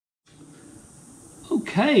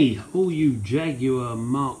Okay, all you Jaguar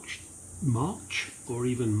March or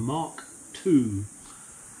even Mark II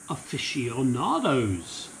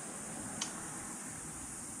aficionados,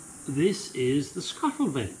 this is the scuttle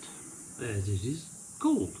vent, as it is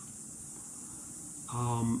called.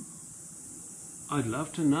 I'd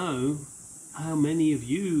love to know how many of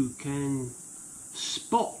you can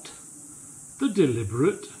spot the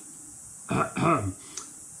deliberate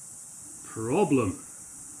problem.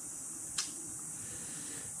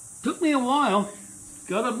 Took me a while,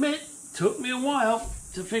 gotta admit, took me a while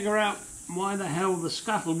to figure out why the hell the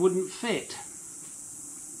scuttle wouldn't fit.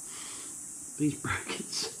 These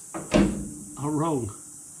brackets are wrong.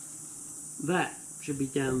 That should be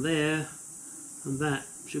down there, and that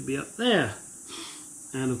should be up there.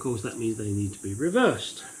 And of course that means they need to be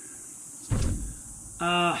reversed.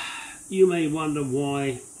 You may wonder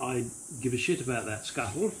why I give a shit about that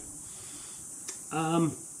scuttle.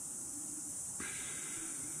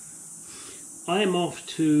 I am off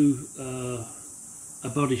to a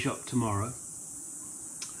body shop tomorrow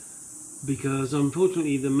because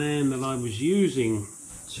unfortunately the man that I was using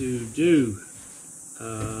to do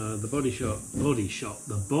the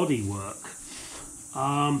body work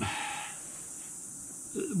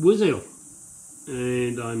was ill,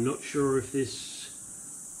 and I'm not sure if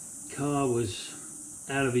this car was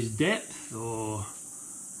out of his depth or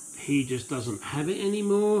he just doesn't have it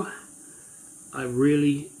anymore. I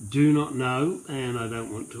really do not know, and I don't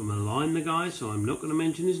want to malign the guy, so I'm not going to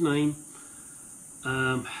mention his name.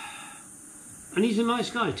 And he's a nice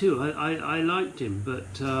guy too. I liked him,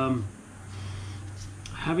 but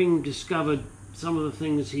having discovered some of the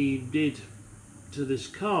things he did to this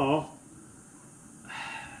car,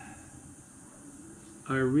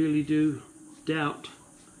 I really do doubt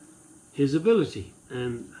his ability,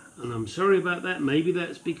 and I'm sorry about that. Maybe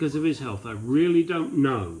that's because of his health. I really don't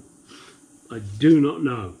know. I do not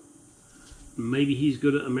know. Maybe he's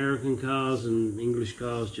good at American cars and English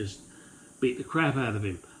cars just beat the crap out of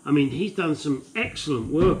him. I mean, he's done some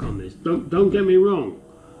excellent work on this. Don't get me wrong.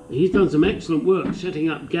 He's done some excellent work setting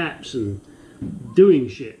up gaps and doing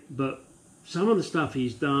shit, but some of the stuff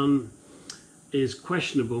he's done is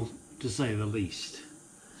questionable, to say the least.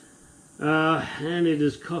 And it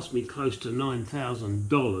has cost me close to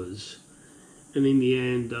 $9,000. And in the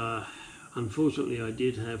end, unfortunately, I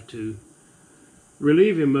did have to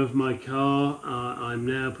relieve him of my car. I'm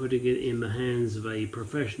now putting it in the hands of a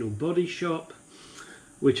professional body shop,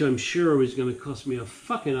 which I'm sure is going to cost me a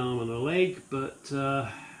fucking arm and a leg, but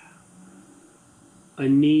I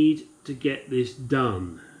need to get this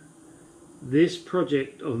done. This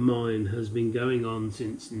project of mine has been going on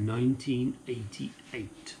since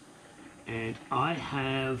 1988, and I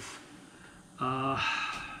have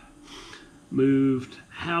moved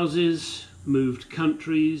houses, moved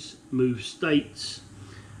countries, moved states,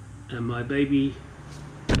 and my baby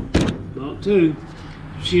Mark II,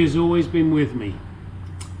 she has always been with me.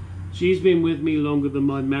 She's been with me longer than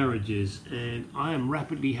my marriages, and I am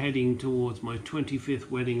rapidly heading towards my 25th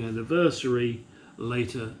wedding anniversary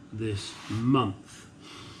later this month.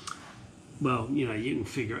 Well, you know, you can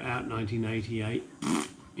figure it out, 1988,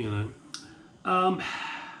 you know.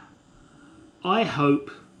 I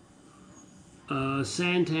hope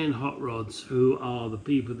Santan Hot Rods, who are the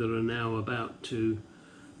people that are now about to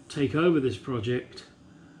take over this project,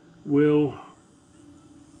 will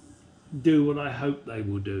do what I hope they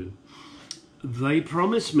will do. They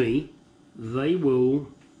promise me they will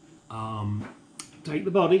take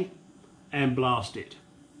the body and blast it.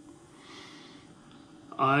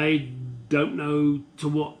 I don't know to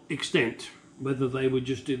what extent, whether they would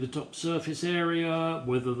just do the top surface area,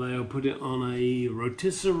 whether they'll put it on a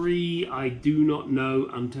rotisserie, I do not know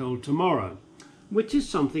until tomorrow, which is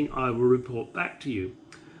something I will report back to you.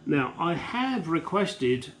 Now, I have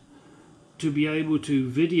requested to be able to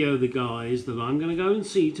video the guys that I'm going to go and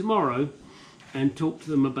see tomorrow and talk to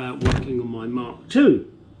them about working on my Mark II.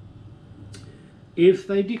 If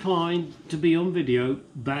they decline to be on video,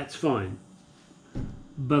 that's fine.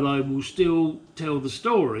 But I will still tell the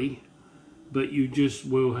story, but you just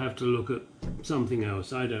will have to look at something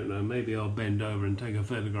else. I don't know, maybe I'll bend over and take a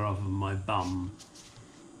photograph of my bum.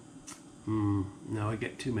 No, I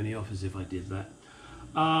get too many offers if I did that.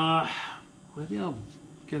 Maybe I'll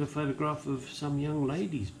get a photograph of some young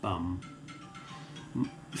lady's bum.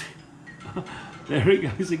 There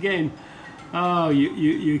it goes again. Oh,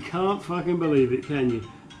 you can't fucking believe it, can you?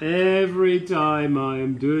 Every time I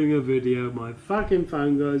am doing a video, my fucking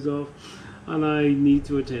phone goes off and I need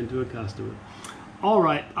to attend to a customer.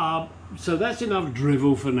 Alright, so that's enough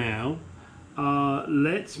drivel for now.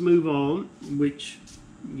 Let's move on, which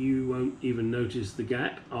you won't even notice the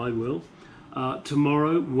gap, I will.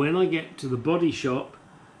 tomorrow when I get to the body shop,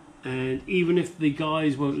 and even if the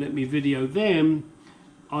guys won't let me video them,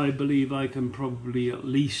 I believe I can probably at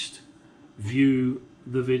least view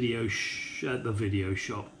the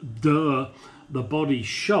the body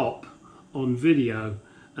shop on video,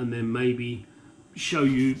 and then maybe show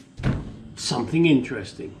you something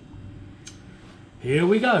interesting. Here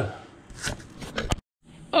we go.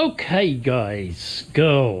 Okay guys,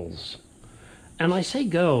 girls, and I say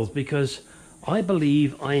girls because I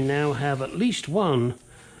believe I now have at least one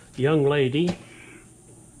young lady,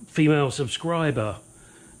 female subscriber,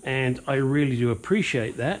 and I really do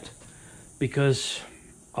appreciate that, because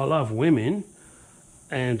I love women,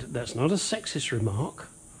 and that's not a sexist remark.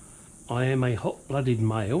 I am a hot-blooded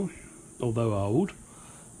male, although old.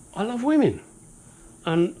 I love women,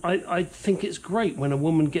 and I think it's great when a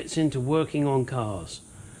woman gets into working on cars,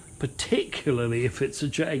 particularly if it's a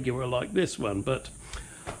Jaguar like this one, but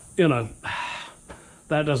you know,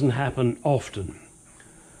 that doesn't happen often.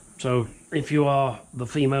 So if you are the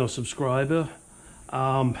female subscriber,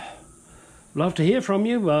 love to hear from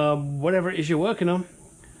you, whatever it is you're working on.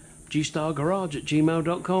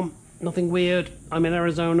 gstargarage@gmail.com. Nothing weird. I'm in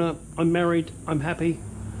Arizona. I'm married. I'm happy.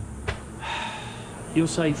 You're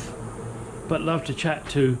safe. But love to chat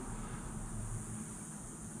to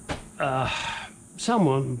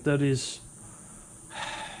someone that is...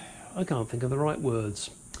 I can't think of the right words.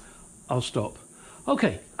 I'll stop.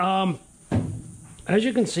 Okay. As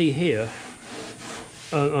you can see here...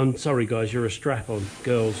 I'm sorry guys, you're a strap-on.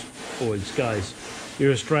 Girls, boys, guys,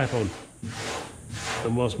 you're a strap-on.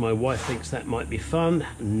 And whilst my wife thinks that might be fun,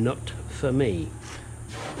 not for me.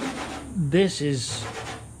 This is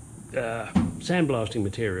sandblasting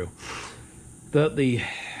material that the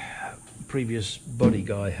previous body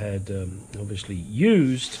guy had obviously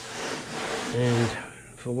used, and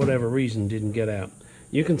for whatever reason didn't get out.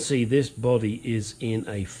 You can see this body is in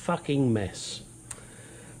a fucking mess.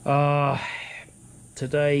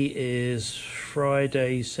 Today is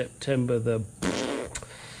Friday, September the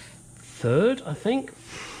 3rd, I think,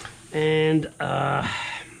 and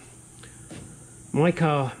my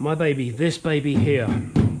car, my baby, this baby here,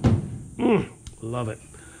 love it,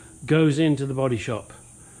 goes into the body shop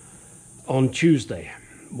on Tuesday.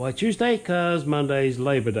 Why Tuesday? Because Monday's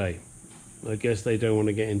Labor Day. I guess they don't want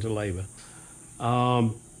to get into labor.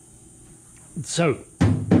 So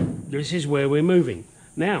this is where we're moving.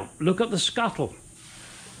 Now look at the scuttle.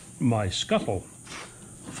 My scuttle.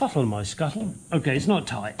 Fuddle my scuttle. Okay, it's not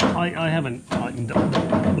tight. I haven't tightened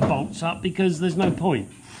the bolts up because there's no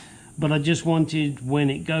point. But I just wanted,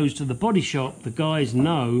 when it goes to the body shop, the guys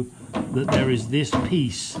know that there is this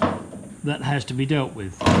piece that has to be dealt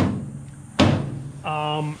with.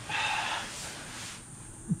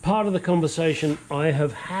 Part of the conversation I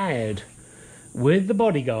have had with the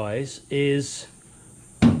body guys is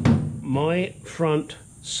my front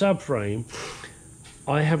subframe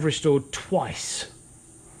I have restored twice.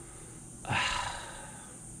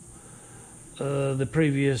 The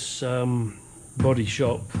previous body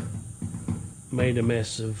shop made a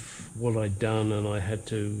mess of what I'd done, and I had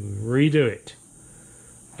to redo it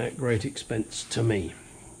at great expense to me.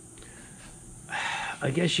 I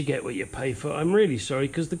guess you get what you pay for. I'm really sorry,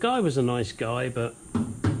 because the guy was a nice guy, but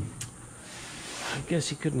I guess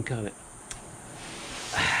he couldn't cut it.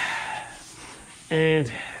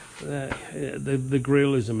 And the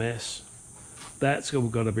grill is a mess. That's all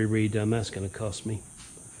got to be redone. That's going to cost me.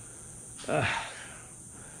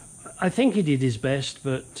 I think he did his best,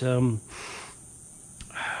 but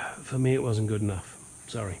for me it wasn't good enough.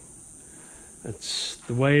 Sorry. That's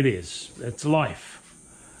the way it is. That's life.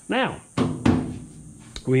 Now,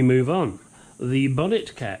 we move on. The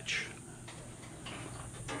bonnet catch.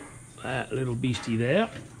 That little beastie there.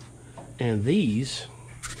 And these,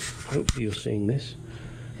 hopefully you're seeing this,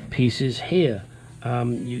 pieces here.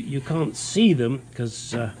 You can't see them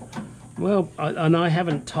because, well, I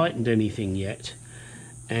haven't tightened anything yet.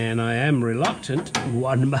 And I am reluctant,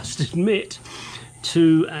 one must admit,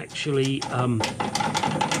 to actually,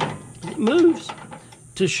 it moves,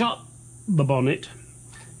 to shut the bonnet,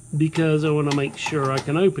 because I want to make sure I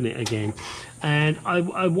can open it again. And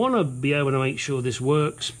I want to be able to make sure this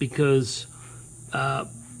works, because I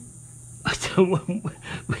don't want,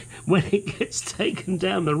 when it gets taken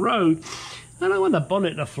down the road, I don't want the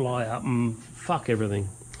bonnet to fly up and fuck everything.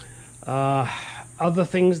 Other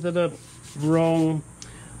things that are wrong,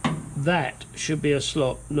 that should be a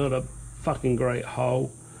slot, not a fucking great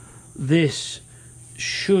hole. This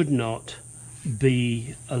should not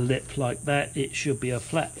be a lip like that. It should be a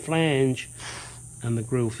flat flange, and the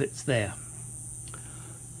grill fits there.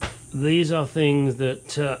 These are things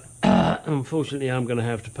that unfortunately I'm going to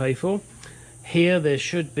have to pay for. Here there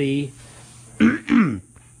should be, I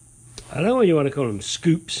don't know what you want to call them,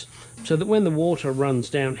 scoops, so that when the water runs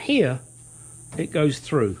down here, it goes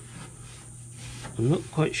through. I'm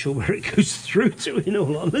not quite sure where it goes through to, in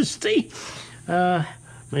all honesty.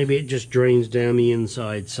 Maybe it just drains down the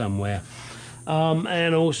inside somewhere.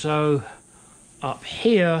 And also up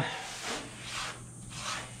here,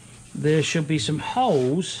 there should be some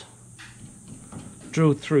holes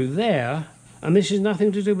drilled through there. And this is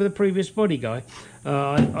nothing to do with the previous body guy.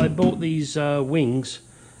 I bought these wings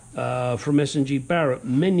from S&G Barrett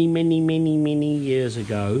many years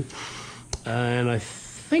ago. And I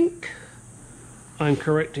think I'm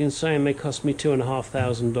correct in saying they cost me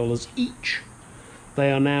 $2,500 each.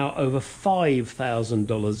 They are now over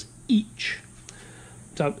 $5,000 each.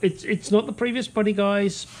 So it's not the previous body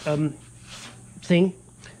guy's thing,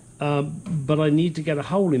 but I need to get a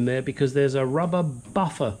hole in there because there's a rubber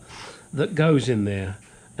buffer that goes in there,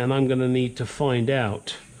 and I'm going to need to find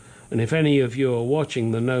out. And if any of you are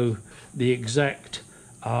watching that know the exact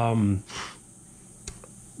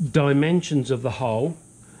dimensions of the hole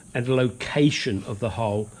and location of the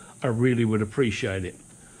hole, I really would appreciate it.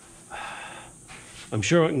 I'm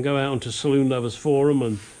sure I can go out onto Saloon Lovers Forum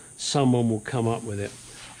and someone will come up with it.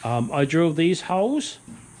 I drilled these holes,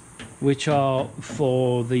 which are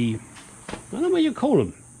for the, I don't know what you call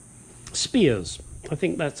them, spears. I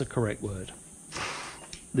think that's the correct word.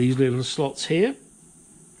 These little slots here.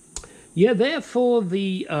 Yeah, they're for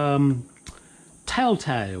the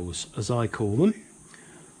telltales, as I call them.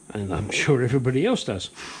 And I'm sure everybody else does.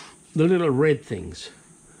 The little red things.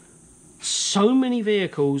 So many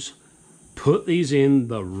vehicles put these in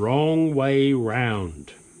the wrong way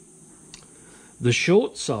round. The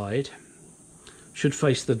short side should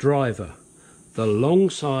face the driver. The long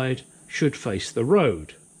side should face the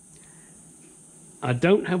road. I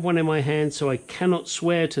don't have one in my hand, so I cannot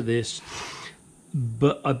swear to this,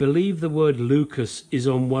 but I believe the word Lucas is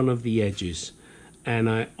on one of the edges, and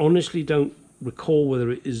I honestly don't recall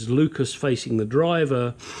whether it is Lucas facing the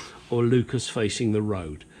driver or Lucas facing the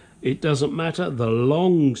road. It doesn't matter. The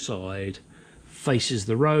long side faces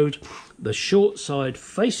the road. The short side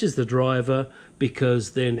faces the driver,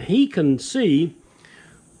 because then he can see,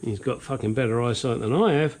 he's got fucking better eyesight than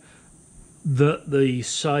I have, that the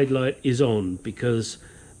side light is on, because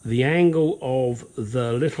the angle of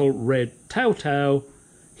the little red telltale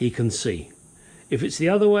he can see. If it's the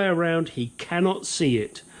other way around, he cannot see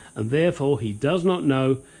it, and therefore he does not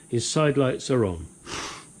know his side lights are on.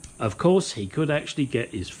 Of course, he could actually get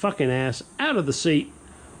his fucking ass out of the seat,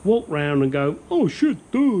 walk round and go, oh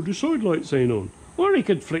shit, dude, the side lights ain't on. Or he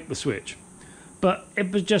could flick the switch. But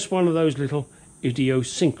it was just one of those little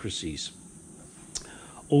idiosyncrasies.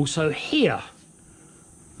 Also here,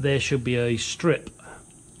 there should be a strip,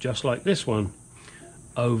 just like this one,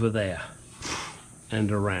 over there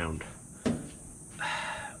and around.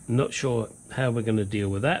 Not sure how we're going to deal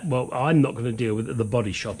with that. Well, I'm not going to deal with it. The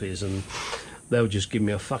body shop is, and they'll just give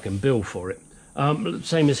me a fucking bill for it.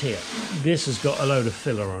 Same as here. This has got a load of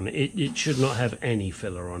filler on it. It should not have any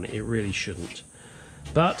filler on it. It really shouldn't.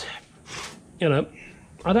 But, you know,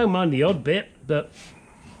 I don't mind the odd bit, but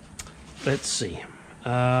let's see.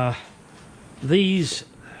 These,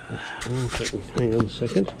 hang on a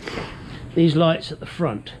second. These lights at the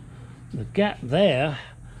front, the gap there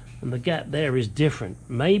and the gap there is different.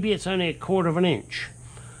 Maybe it's only 1/4 of an inch.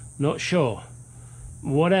 Not sure.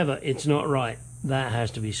 Whatever, it's not right. That has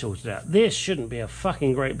to be sorted out. This shouldn't be a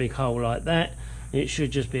fucking great big hole like that. It should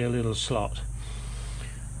just be a little slot.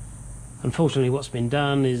 Unfortunately, what's been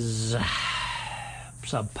done is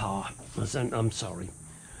subpar. I'm sorry.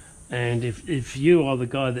 And if you are the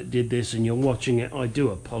guy that did this and you're watching it, I do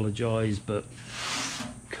apologise, but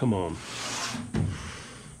come on.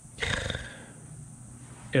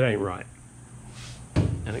 It ain't right.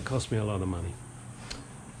 And it cost me a lot of money.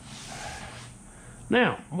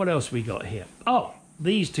 Now, what else we got here? Oh,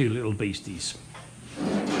 these two little beasties.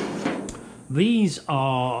 These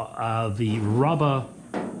are the rubber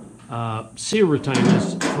seal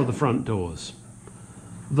retainers for the front doors.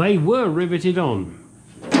 They were riveted on.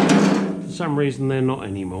 For some reason they're not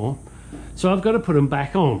anymore. So I've got to put them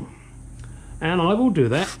back on. And I will do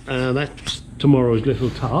that. That's tomorrow's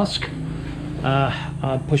little task.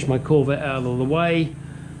 I'll push my Corvette out of the way.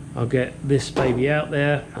 I'll get this baby out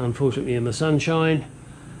there, unfortunately in the sunshine,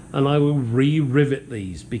 and I will re-rivet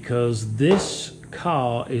these, because this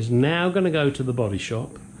car is now going to go to the body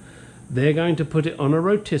shop. They're going to put it on a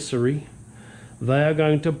rotisserie. They are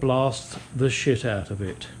going to blast the shit out of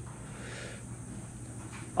it.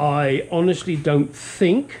 I honestly don't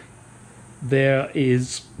think there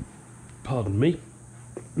is, pardon me,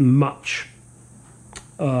 much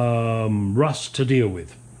rust to deal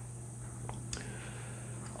with.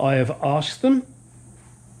 I have asked them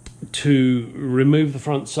to remove the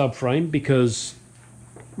front subframe because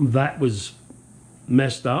that was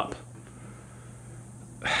messed up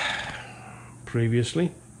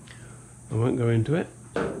previously. I won't go into it.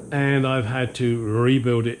 And I've had to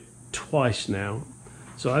rebuild it twice now.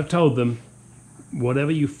 So I've told them,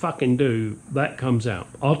 whatever you fucking do, that comes out.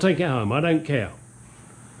 I'll take it home, I don't care.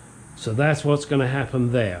 So that's what's going to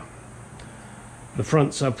happen there. The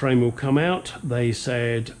front subframe will come out. They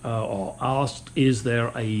said, or asked, is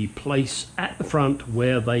there a place at the front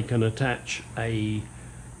where they can attach a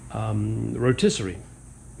rotisserie?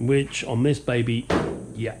 Which on this baby,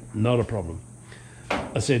 yeah, not a problem.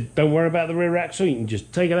 I said, don't worry about the rear axle, you can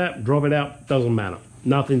just take it out, drop it out, doesn't matter.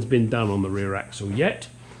 Nothing's been done on the rear axle yet.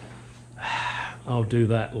 I'll do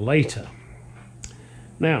that later.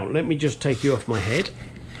 Now, let me just take you off my head.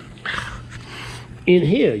 In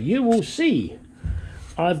here, you will see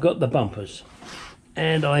I've got the bumpers.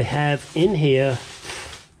 And I have in here,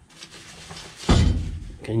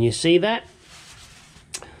 can you see that?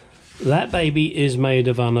 That baby is made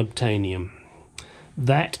of unobtainium.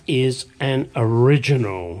 That is an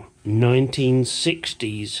original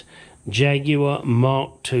 1960s Jaguar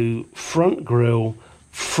Mark II front grille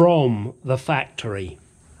from the factory.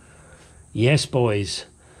 Yes, boys,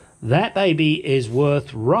 that baby is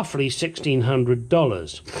worth roughly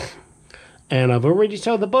 $1,600. And I've already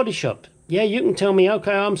told the body shop, yeah, you can tell me,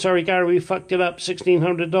 okay, I'm sorry, Gary, we fucked it up,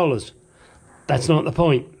 $1,600. That's not the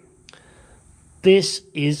point. This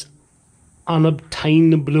is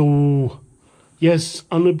unobtainable. Yes,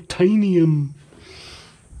 unobtainium.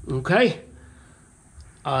 Okay.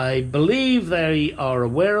 I believe they are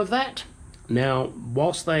aware of that. Now,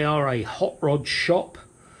 whilst they are a hot rod shop,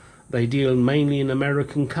 they deal mainly in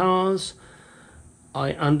American cars.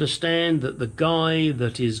 I understand that the guy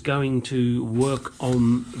that is going to work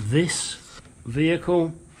on this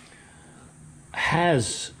vehicle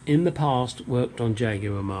has, in the past, worked on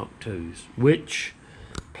Jaguar Mark IIs, which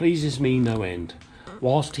pleases me no end.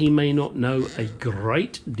 Whilst he may not know a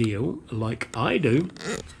great deal like I do,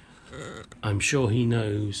 I'm sure he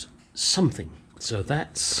knows something. So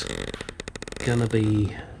that's gonna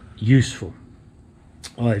be useful.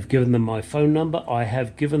 I've given them my phone number. I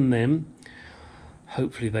have given them,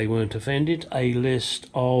 hopefully they weren't offended, a list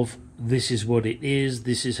of this is what it is,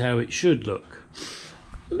 this is how it should look.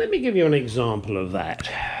 Let me give you an example of that.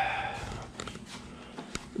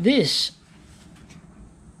 This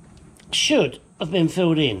should have been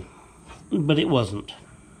filled in, but it wasn't.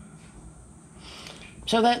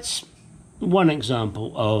 So that's one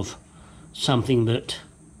example of something that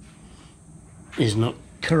is not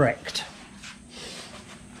correct.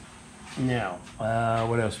 Now,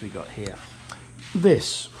 what else we got here?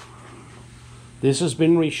 This has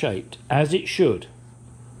been reshaped, as it should,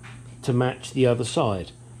 to match the other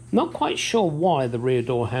side. Not quite sure why the rear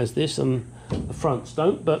door has this and the fronts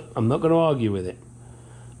don't, but I'm not going to argue with it.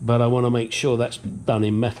 But I want to make sure that's done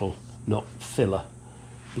in metal, not filler,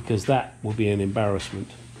 because that will be an embarrassment.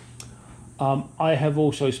 I have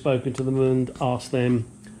also spoken to them and asked them,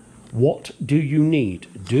 what do you need?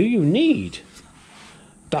 Do you need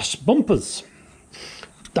das bumpers,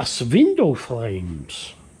 das window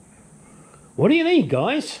frames? What do you need,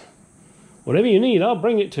 guys? Whatever you need, I'll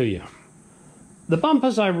bring it to you. The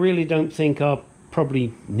bumpers I really don't think are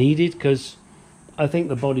probably needed because I think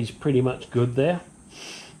the body's pretty much good there.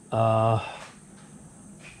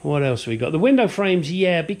 What else we got? The window frames,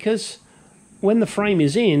 yeah, because when the frame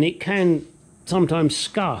is in, it can sometimes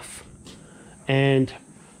scuff, and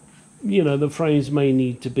you know the frames may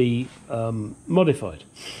need to be modified.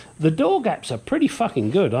 The door gaps are pretty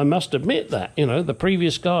fucking good, I must admit that. You know, the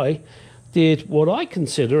previous guy did what I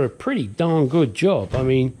consider a pretty darn good job. I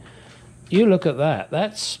mean, you look at that,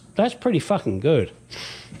 that's pretty fucking good.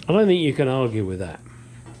 I don't think you can argue with that.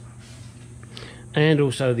 And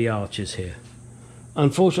also the arches here.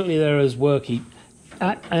 Unfortunately, there is work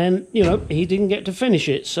and you know, he didn't get to finish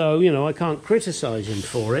it, so you know, I can't criticize him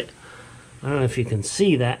for it. I don't know if you can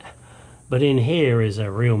see that, but in here is a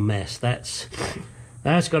real mess. That's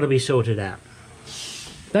got to be sorted out.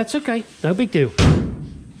 That's okay, no big deal.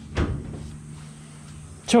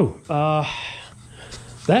 So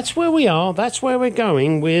that's where we are, that's where we're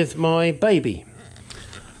going with my baby.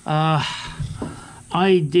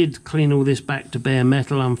 I did clean all this back to bare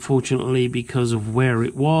metal, unfortunately, because of where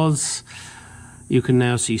it was. You can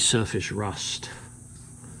now see surface rust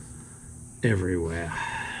everywhere.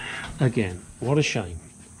 Again, what a shame.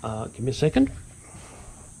 Give me a second.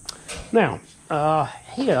 Now,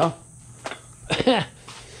 here,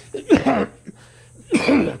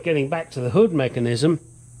 getting back to the hood mechanism,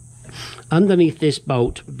 underneath this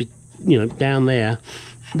bolt, you know, down there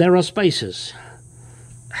are spacers.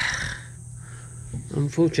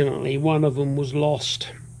 Unfortunately, one of them was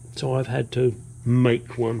lost, so I've had to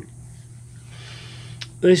make one.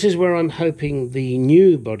 This is where I'm hoping the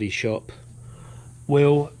new body shop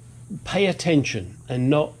will pay attention and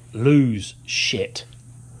not lose shit,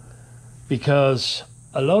 because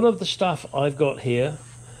a lot of the stuff I've got here,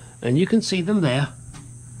 and you can see them there,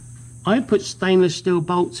 I put stainless steel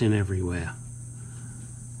bolts in everywhere.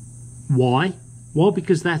 Why? Well,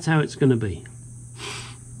 because that's how it's going to be.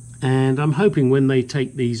 And I'm hoping when they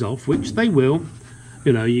take these off, which they will,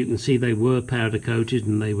 you know, you can see they were powder coated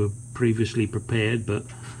and they were previously prepared, but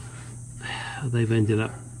they've ended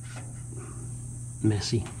up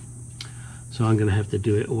messy. So I'm going to have to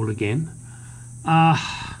do it all again.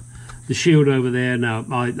 The shield over there, no,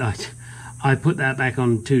 I put that back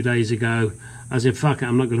on 2 days ago. I said, fuck it,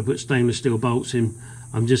 I'm not going to put stainless steel bolts in.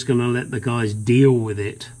 I'm just going to let the guys deal with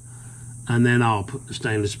it. And then I'll put the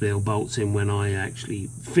stainless steel bolts in when I actually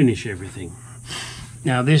finish everything.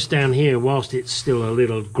 Now this down here, whilst it's still a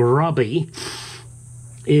little grubby,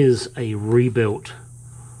 is a rebuilt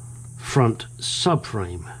front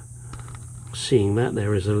subframe. Seeing that,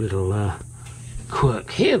 there is a little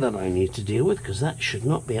quirk here that I need to deal with, because that should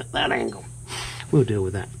not be at that angle. We'll deal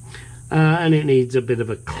with that. And it needs a bit of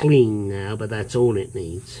a clean now, but that's all it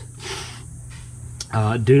needs.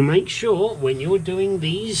 Do make sure when you're doing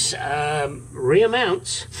these rear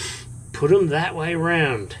mounts, put them that way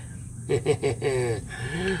round.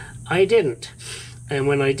 I didn't. And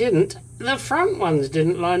when I didn't, the front ones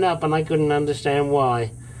didn't line up, and I couldn't understand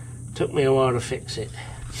why. Took me a while to fix it.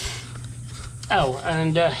 Oh,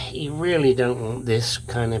 and you really don't want this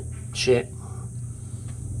kind of shit.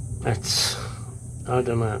 That's, I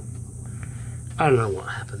don't know. I don't know what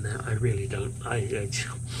happened there. I really don't. I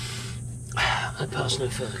pass no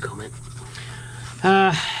further comment.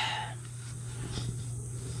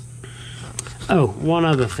 Oh, one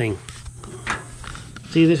other thing.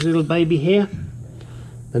 See this little baby here?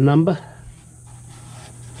 The number?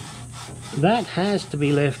 That has to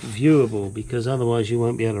be left viewable, because otherwise you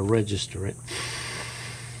won't be able to register it.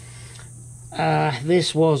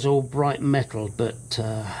 This was all bright metal, but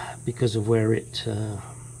because of where it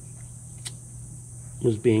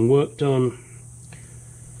was being worked on,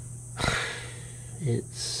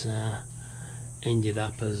 it's ended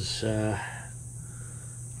up as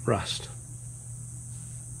rust.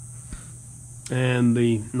 And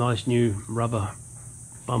the nice new rubber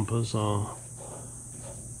bumpers are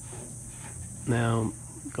now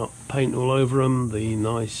got paint all over them. The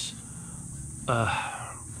nice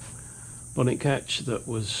bonnet catch that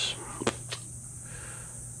was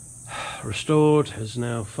restored has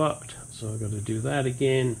now fucked, so I've got to do that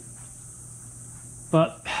again.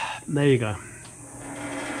 But there you go.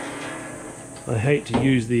 I hate to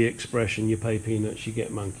use the expression, you pay peanuts, you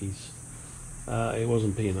get monkeys. It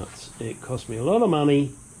wasn't peanuts. It cost me a lot of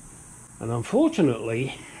money, and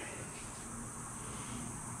unfortunately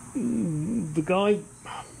the guy,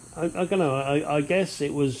 I don't know, I guess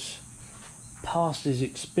it was past his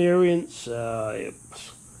experience.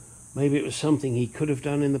 Maybe it was something he could have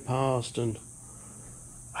done in the past, and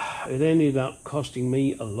it ended up costing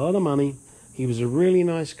me a lot of money. He was a really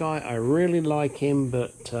nice guy. I really like him,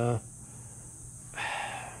 but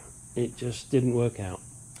it just didn't work out,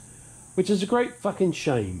 which is a great fucking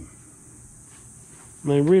shame.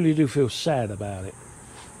 And I really do feel sad about it.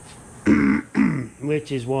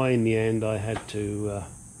 Which is why in the end I had to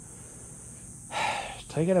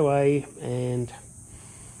take it away and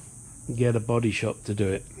get a body shop to do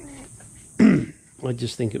it. I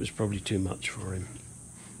just think it was probably too much for him,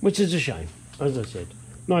 which is a shame. As I said,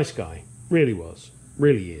 nice guy, really was,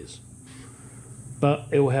 really is, but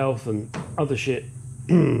ill health and other shit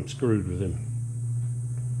screwed with him.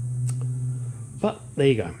 But there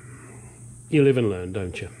you go, you live and learn,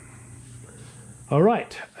 don't you? All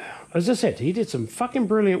right, as I said, he did some fucking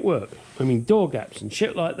brilliant work. I mean, door gaps and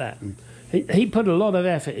shit like that, and he put a lot of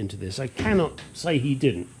effort into this. I cannot say he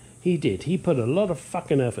didn't. He did. He put a lot of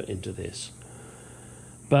fucking effort into this.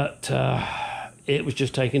 But it was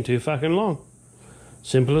just taking too fucking long.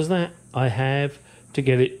 Simple as that. I have to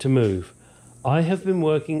get it to move. I have been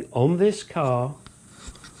working on this car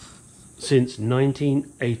since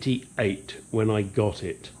 1988 when I got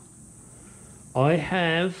it. I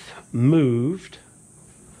have moved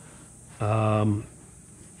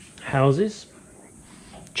houses,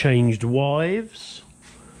 changed wives,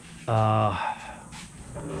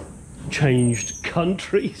 changed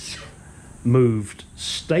countries, moved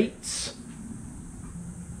states,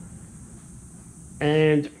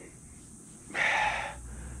 and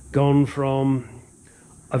gone from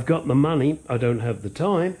I've got the money, I don't have the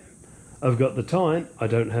time. I've got the time, I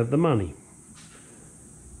don't have the money.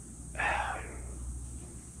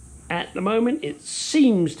 At the moment, it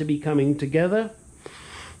seems to be coming together.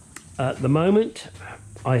 At the moment,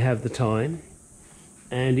 I have the time,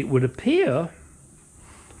 and it would appear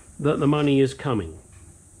that the money is coming.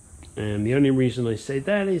 And the only reason I say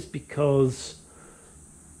that is because,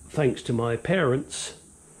 thanks to my parents,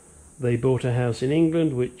 they bought a house in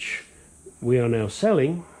England, which we are now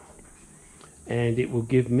selling, and it will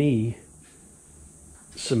give me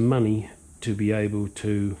some money to be able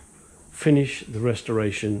to finish the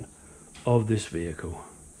restoration of this vehicle.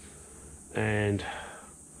 And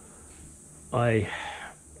I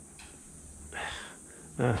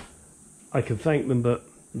can thank them, but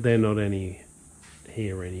they're not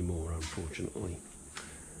here anymore, unfortunately.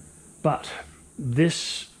 But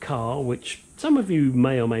this car, which some of you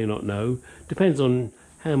may or may not know, depends on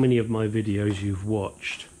how many of my videos you've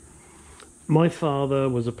watched. My father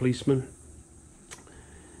was a policeman,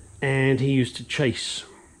 and he used to chase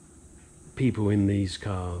people in these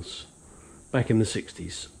cars back in the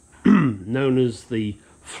 60s, known as the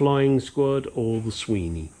Flying Squad or the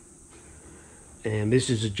Sweeney. And this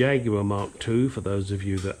is a Jaguar Mark II, for those of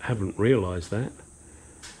you that haven't realised that.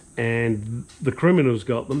 And the criminals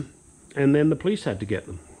got them, and then the police had to get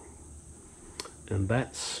them. And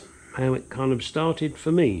that's how it kind of started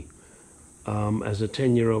for me. As a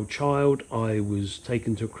 10-year-old child, I was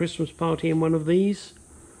taken to a Christmas party in one of these,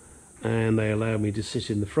 and they allowed me to sit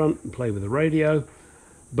in the front and play with the radio,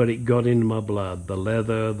 but it got in my blood, the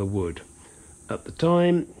leather, the wood. At the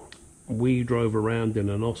time, we drove around in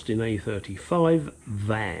an Austin A35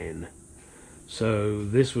 van. So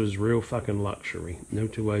this was real fucking luxury, no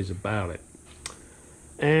two ways about it.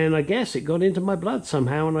 And I guess it got into my blood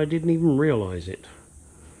somehow, and I didn't even realize it.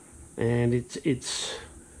 And it's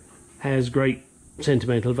has great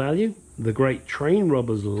sentimental value. The great train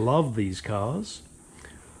robbers love these cars.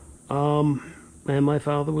 And my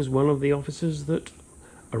father was one of the officers that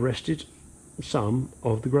arrested some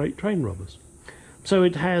of the great train robbers. So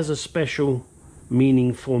it has a special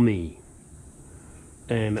meaning for me.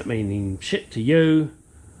 And that may mean shit to you,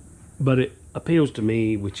 but it appeals to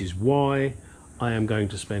me, which is why I am going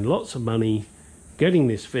to spend lots of money getting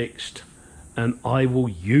this fixed, and I will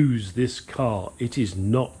use this car. It is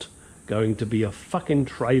not going to be a fucking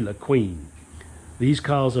trailer queen. These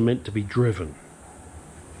cars are meant to be driven.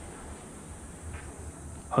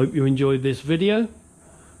 Hope you enjoyed this video.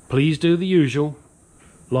 Please do the usual.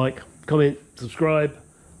 Like, comment, subscribe,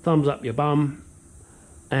 thumbs up your bum,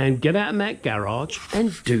 and get out in that garage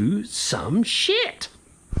and do some shit.